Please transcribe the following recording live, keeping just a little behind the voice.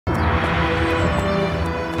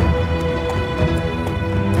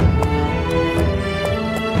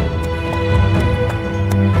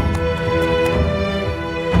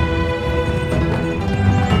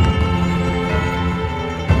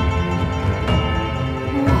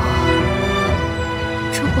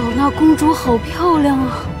娜公主好漂亮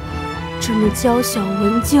啊！这么娇小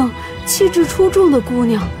文静、气质出众的姑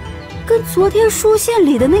娘，跟昨天书信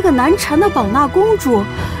里的那个难缠的宝娜公主，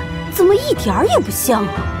怎么一点儿也不像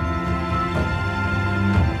啊？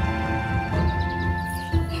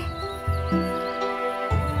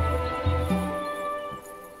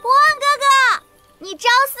博王哥哥，你朝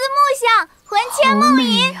思暮想、魂牵梦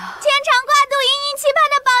萦、牵肠挂肚、殷殷期盼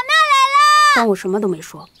的宝娜来了！当我什么都没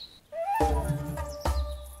说。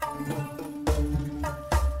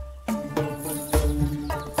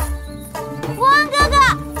博王哥哥，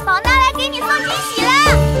宝娜来给你送惊喜啦！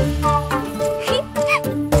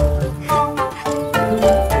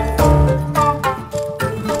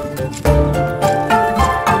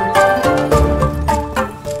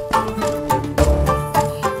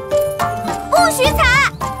不许踩！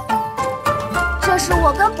这是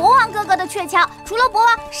我跟博王哥哥的鹊桥，除了博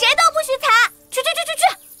王，谁都不许踩！去！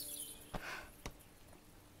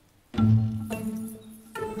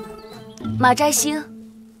马摘星，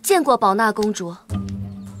见过宝娜公主。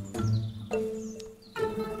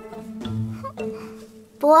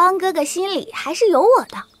博王哥哥心里还是有我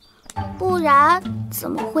的，不然怎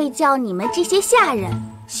么会叫你们这些下人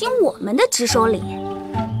行我们的值守礼？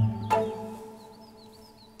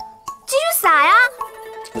继续撒呀！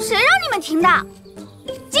谁让你们停的？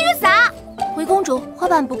继续撒！回公主，花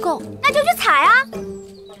瓣不够，那就去采啊！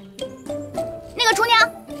那个厨娘，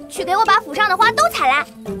去给我把府上的花都采来。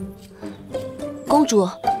公主，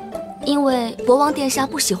因为博王殿下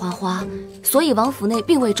不喜欢花，所以王府内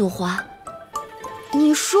并未种花。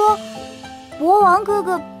你说，博王哥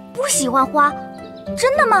哥不喜欢花，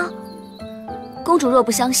真的吗？公主若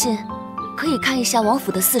不相信，可以看一下王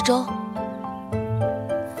府的四周。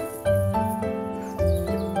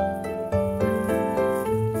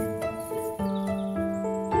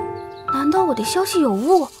难道我的消息有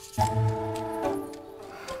误？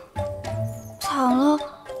惨了，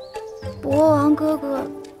博王哥哥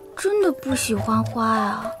真的不喜欢花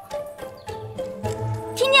呀！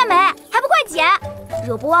听见没？还不快捡！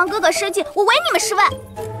惹博王哥哥生气，我唯你们是问。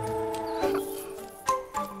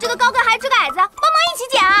这个高跟孩枝杆子，帮忙一起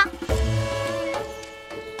捡啊！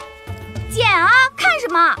捡啊！看什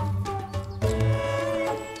么？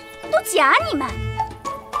都捡啊你们！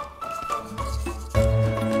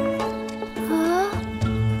啊，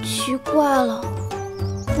奇怪了，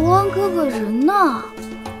博王哥哥人呢？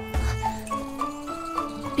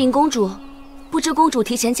禀公主，不知公主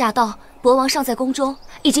提前驾到，博王尚在宫中，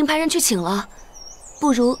已经派人去请了。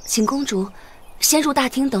不如请公主先入大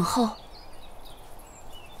厅等候。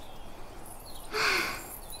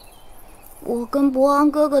我跟博王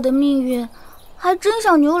哥哥的命运，还真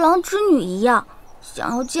像牛郎织女一样，想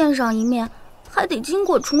要见上一面，还得经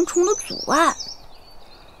过重重的阻碍。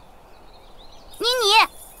你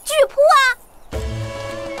继续扑啊！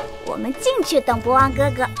我们进去等博王哥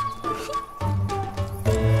哥。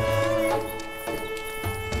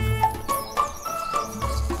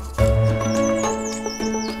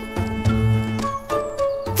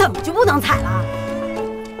怎么就不能踩了？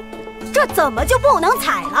这怎么就不能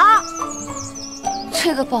踩了？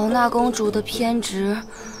这个宝娜公主的偏执，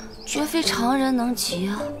绝非常人能及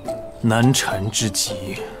啊！难缠之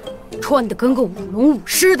极，穿得跟个舞龙舞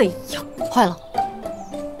狮的一样。坏了，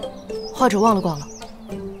画者忘了挂了。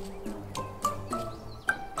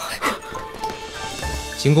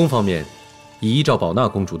行宫方面已依照宝娜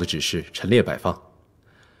公主的指示陈列摆放。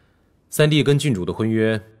三弟跟郡主的婚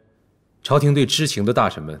约，朝廷对知情的大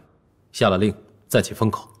臣们下了令，暂且封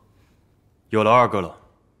口。有了二哥了，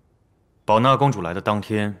宝娜公主来的当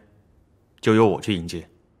天，就由我去迎接。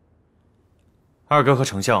二哥和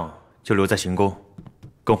丞相就留在行宫，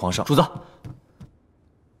跟皇上。主子，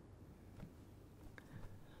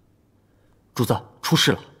主子，出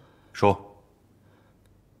事了。说。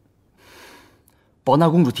宝娜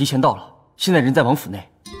公主提前到了，现在人在王府内。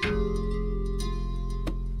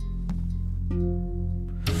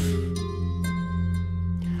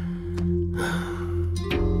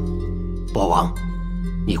博王，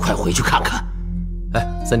你快回去看看。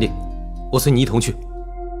哎，三弟，我随你一同去。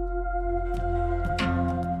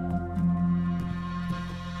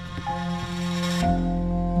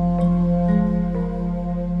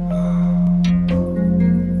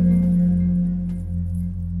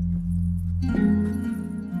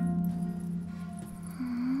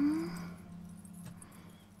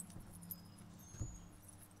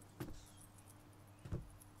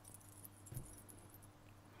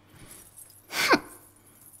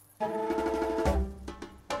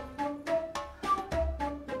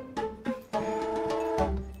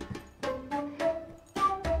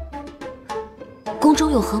宫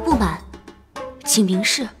中有何不满，请明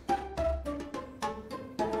示。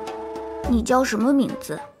你叫什么名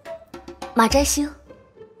字？马摘星。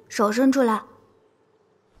手伸出来。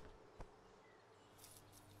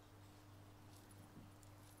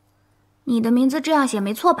你的名字这样写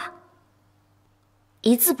没错吧？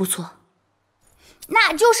一字不错。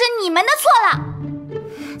那就是你们的错了。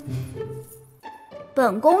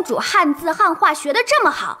本公主汉字汉画学得这么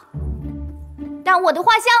好，但我的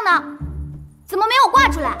画像呢？怎么没有挂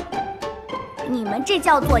出来？你们这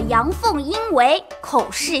叫做阳奉阴违，口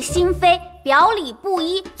是心非，表里不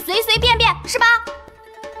一，随随便便，是吧？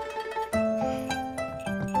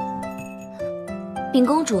禀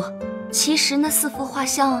公主，其实那4幅画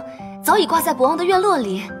像早已挂在博王的院落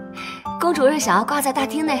里。公主若想要挂在大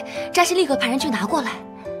厅内，扎西立刻派人去拿过来。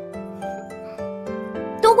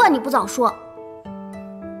都怪你不早说。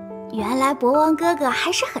原来博王哥哥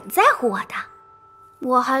还是很在乎我的，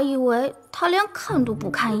我还以为他连看都不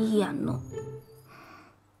看一眼呢。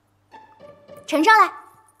呈上来。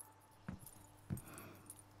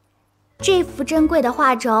这幅珍贵的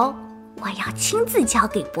画轴，我要亲自交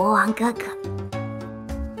给博王哥哥。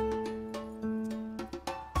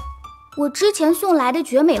我之前送来的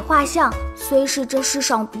绝美画像，虽是这世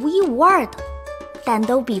上独一无二的，但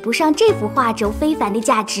都比不上这幅画轴非凡的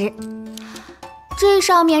价值。这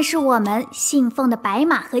上面是我们信奉的白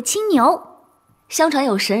马和青牛。相传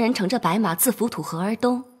有神人乘着白马自浮土河而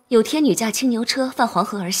东，有天女驾青牛车泛黄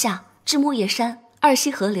河而下，至木叶山，二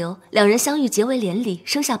溪河流，两人相遇结为连理，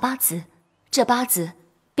生下8子，这8子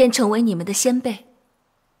便成为你们的先辈。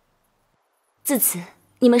自此，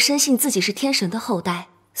你们深信自己是天神的后代，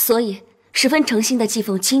所以十分诚心地祭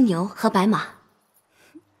奉青牛和白马。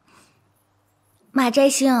马摘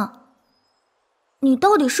星，你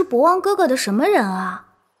到底是博王哥哥的什么人啊？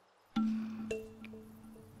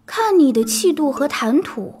看你的气度和谈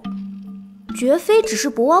吐，绝非只是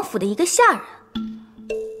博王府的一个下人。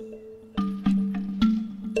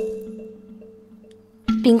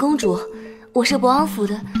禀公主，我是博王府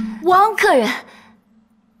的客人，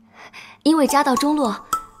因为家道中落，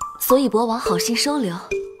所以博王好心收留。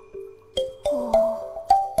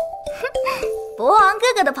博王哥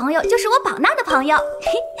哥的朋友就是我宝娜的朋友。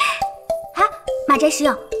啊，马摘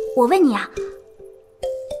星，我问你啊，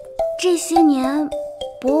这些年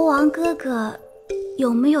博王哥哥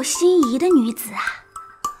有没有心仪的女子啊？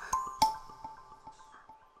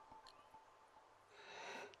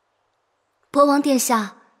博王殿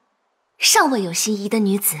下尚未有心仪的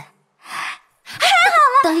女子。太好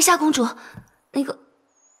了！等一下，公主，那个，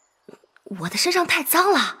我的身上太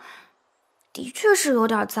脏了。的确是有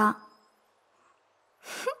点脏。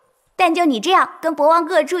但就你这样跟博王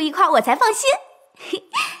哥哥住一块，我才放心。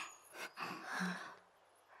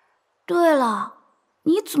对了，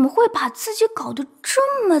你怎么会把自己搞得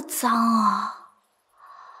这么脏啊？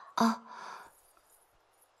啊，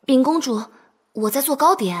禀公主，我在做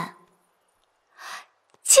糕点。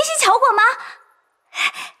七夕巧果吗？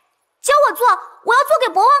教我做，我要做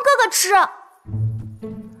给博王哥哥吃。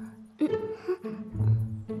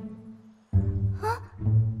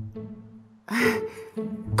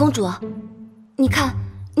公主，你看，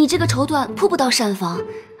你这个绸缎铺不到膳房，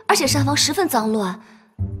而且膳房十分脏乱，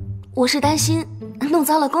我是担心弄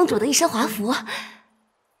脏了公主的一身华服。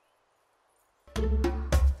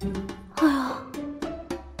哎呀，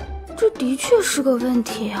这的确是个问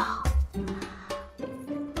题啊。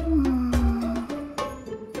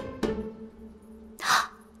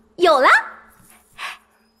有了，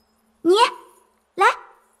你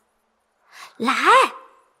来。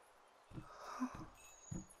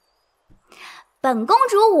本公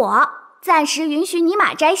主我暂时允许你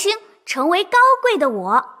马摘星成为高贵的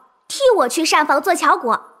我，替我去膳房做巧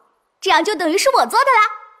果，这样就等于是我做的啦，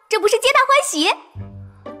这不是皆大欢喜？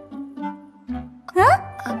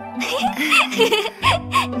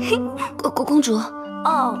公主。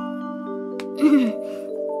哦。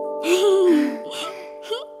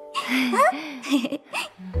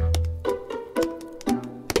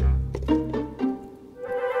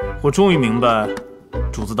我终于明白，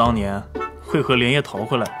主子当年为何连夜逃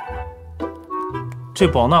回来。这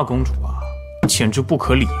宝娜公主啊，简直不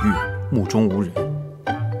可理喻，目中无人。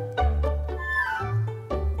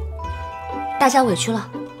大家委屈了，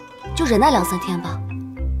就忍耐2、3天吧。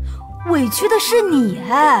委屈的是你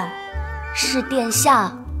哎，是殿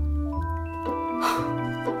下。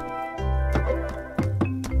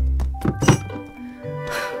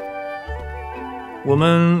我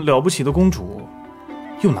们了不起的公主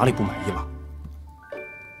又哪里不满意了？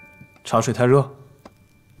茶水太热、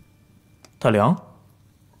太凉，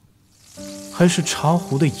还是茶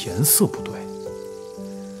壶的颜色不对？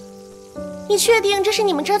你确定这是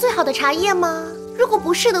你们这儿最好的茶叶吗？如果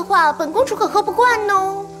不是的话，本公主可喝不惯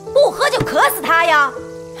哦。不喝就渴死她呀！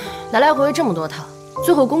来来回回这么多趟，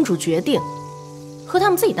最后公主决定和他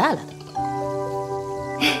们自己带来的。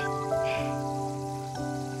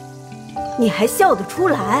你还笑得出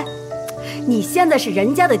来？你现在是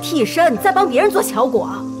人家的替身，在帮别人做巧果。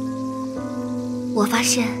我发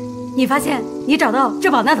现，你发现你找到治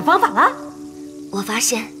宝娜的方法了？我发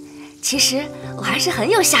现，其实我还是很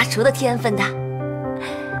有下厨的天分的。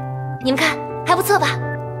你们看，还不错吧？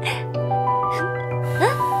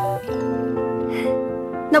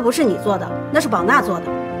那不是你做的，那是宝娜做的。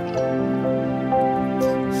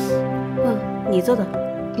你做的，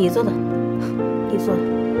你做的，你做的。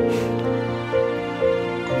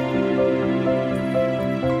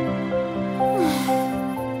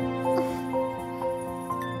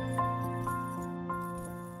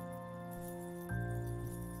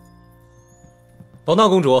宝娜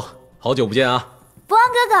公主，好久不见啊！博王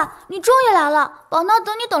哥哥，你终于来了，宝娜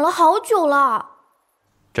等你等了好久了。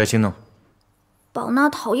摘星呢？宝娜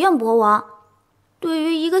讨厌博王，对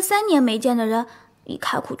于一个3年没见的人，一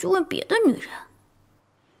开口就问别的女人。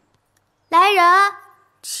来人，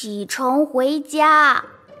启程回家。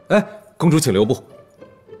哎，公主请留步。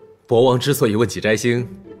博王之所以问起摘星，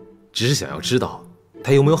只是想要知道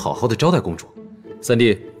他有没有好好的招待公主。三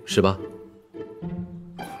弟是吧？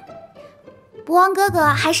博王哥哥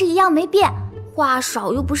还是一样没变，话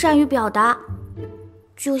少又不善于表达。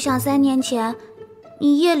就像3年前，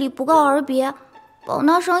你夜里不告而别，宝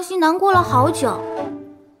娜伤心难过了好久。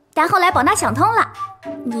但后来宝娜想通了，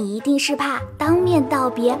你一定是怕当面道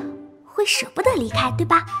别会舍不得离开，对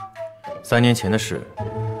吧？3年前的事，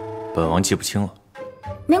本王记不清了。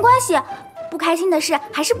没关系，不开心的事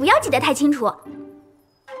还是不要记得太清楚。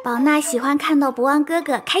宝娜喜欢看到博王哥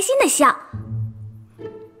哥开心的笑。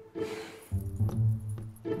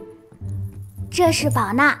这是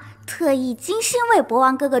宝娜特意精心为博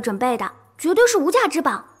王哥哥准备的，绝对是无价之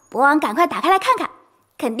宝。博王赶快打开来看看，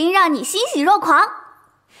肯定让你欣喜若狂。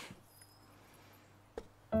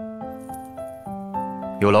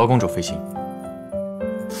有劳公主费心。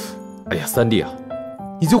哎呀，三弟啊，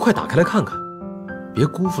你就快打开来看看，别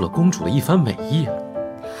辜负了公主的一番美意啊！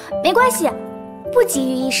没关系，不急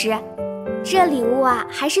于一时。这礼物啊，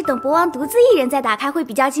还是等博王独自一人再打开会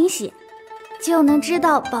比较惊喜，就能知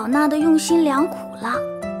道宝娜的用心良苦了。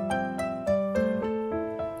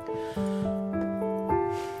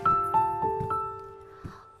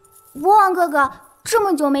博王哥哥，这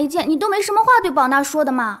么久没见，你都没什么话对宝娜说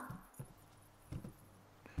的吗？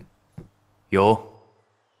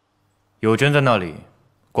有珍在那里，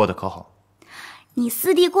过得可好？你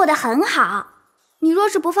四弟过得很好，你若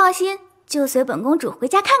是不放心，就随本公主回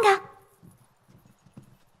家看看。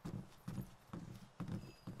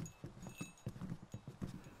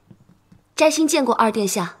摘星见过2殿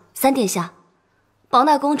下、3殿下，宝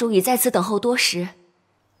娜公主已在此等候多时。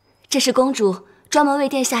这是公主专门为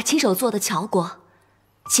殿下亲手做的巧果，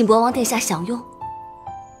请博王殿下享用。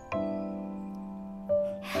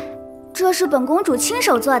这是本公主亲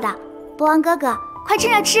手做的，博王哥哥，快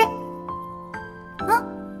趁热吃。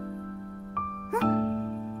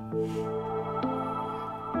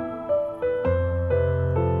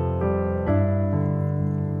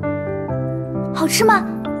好吃吗？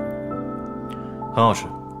很好吃，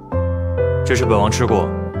这是本王吃过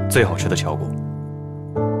最好吃的巧果。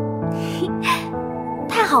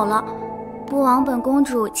太好了，不枉本公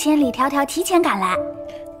主千里迢迢提前赶来。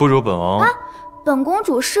不如本王本公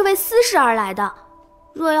主是为私事而来的，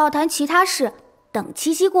若要谈其他事，等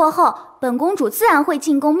七夕过后，本公主自然会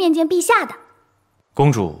进宫面见陛下的。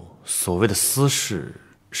公主所谓的私事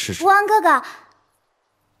是指？国王哥哥，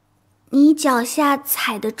你脚下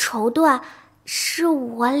踩的绸缎是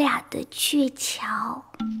我俩的鹊桥。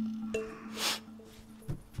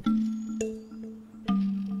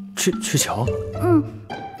鹊桥？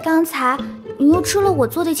刚才你又吃了我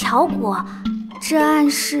做的巧果，这暗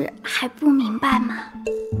示还不明白吗？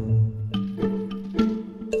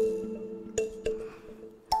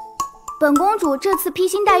本公主这次披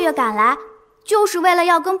星戴月赶来，就是为了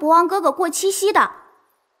要跟博王哥哥过七夕的。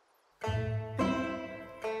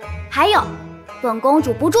还有，本公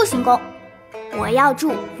主不住行宫，我要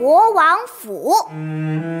住博王府。